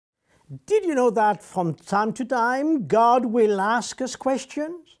Did you know that from time to time God will ask us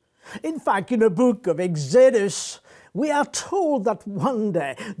questions? In fact, in the book of Exodus, we are told that one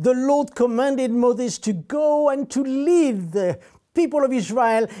day the Lord commanded Moses to go and to lead the people of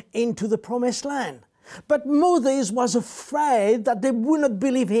Israel into the promised land. But Moses was afraid that they would not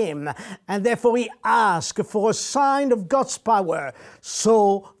believe him, and therefore he asked for a sign of God's power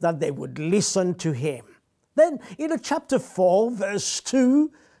so that they would listen to him. Then in chapter 4, verse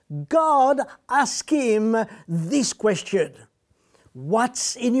 2, God asked him this question: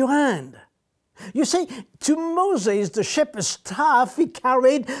 "What's in your hand?" You see, to Moses, the shepherd's staff he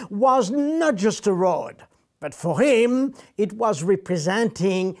carried was not just a rod, but for him it was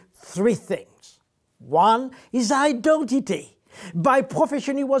representing three things. One, his identity. By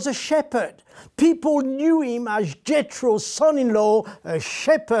profession he was a shepherd. People knew him as Jethro's son-in-law, a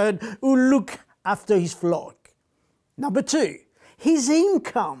shepherd who looked after his flock. Number two, his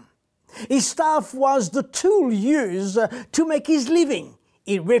income. His staff was the tool used to make his living.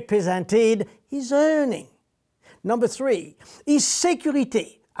 It represented his earning. Number three, his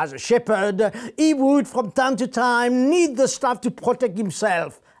security. As a shepherd, he would from time to time need the staff to protect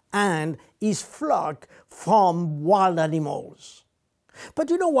himself and his flock from wild animals.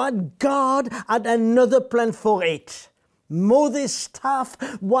 But you know what? God had another plan for it. Moses' staff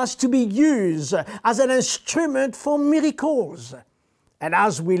was to be used as an instrument for miracles. And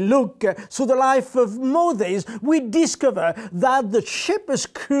as we look through the life of Moses, we discover that the shepherd's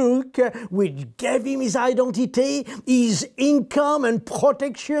crook, which gave him his identity, his income and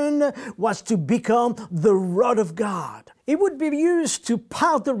protection, was to become the rod of God. It would be used to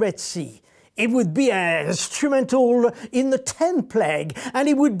part the Red Sea. It would be instrumental in the 10th plague, and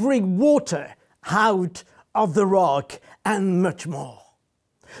it would bring water out of the rock and much more.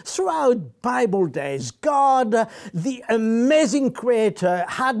 Throughout Bible days, God, the amazing Creator,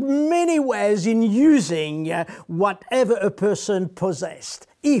 had many ways in using whatever a person possessed,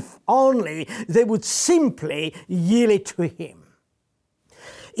 if only they would simply yield it to Him.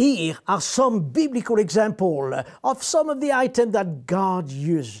 Here are some biblical examples of some of the items that God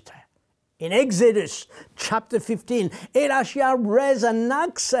used. In Exodus chapter 15, Elisha raised an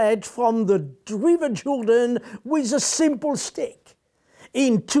axe head from the river Jordan with a simple stick.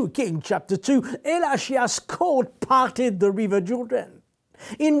 In 2 Kings chapter 2, Elisha's coat parted the river Jordan.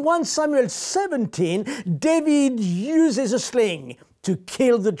 In 1 Samuel 17, David uses a sling to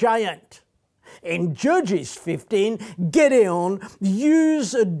kill the giant. In Judges 15, Gideon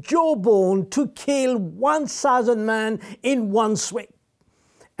used a jawbone to kill 1,000 men in one sweep.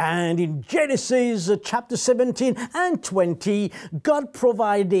 And in Genesis chapter 17 and 20, God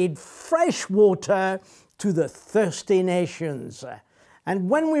provided fresh water to the thirsty nations.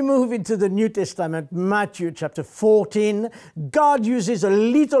 And when we move into the New Testament, Matthew chapter 14, God uses a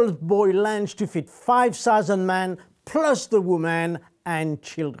little boy lunch to feed 5,000 men, plus the women and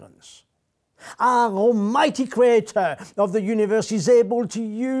children. Our almighty Creator of the universe is able to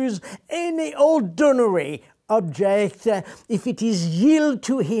use any ordinary object if it is yielded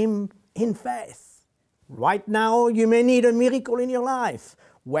to Him in faith. Right now, you may need a miracle in your life.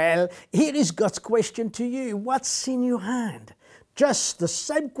 Well, here is God's question to you: what's in your hand? Just the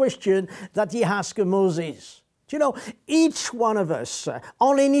same question that He asked Moses. You know, each one of us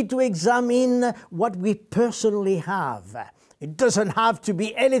only need to examine what we personally have. It doesn't have to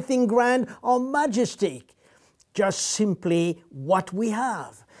be anything grand or majestic, just simply what we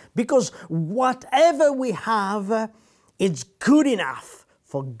have. Because whatever we have, it's good enough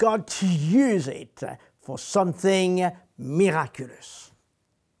for God to use it for something miraculous.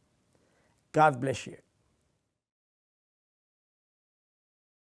 God bless you.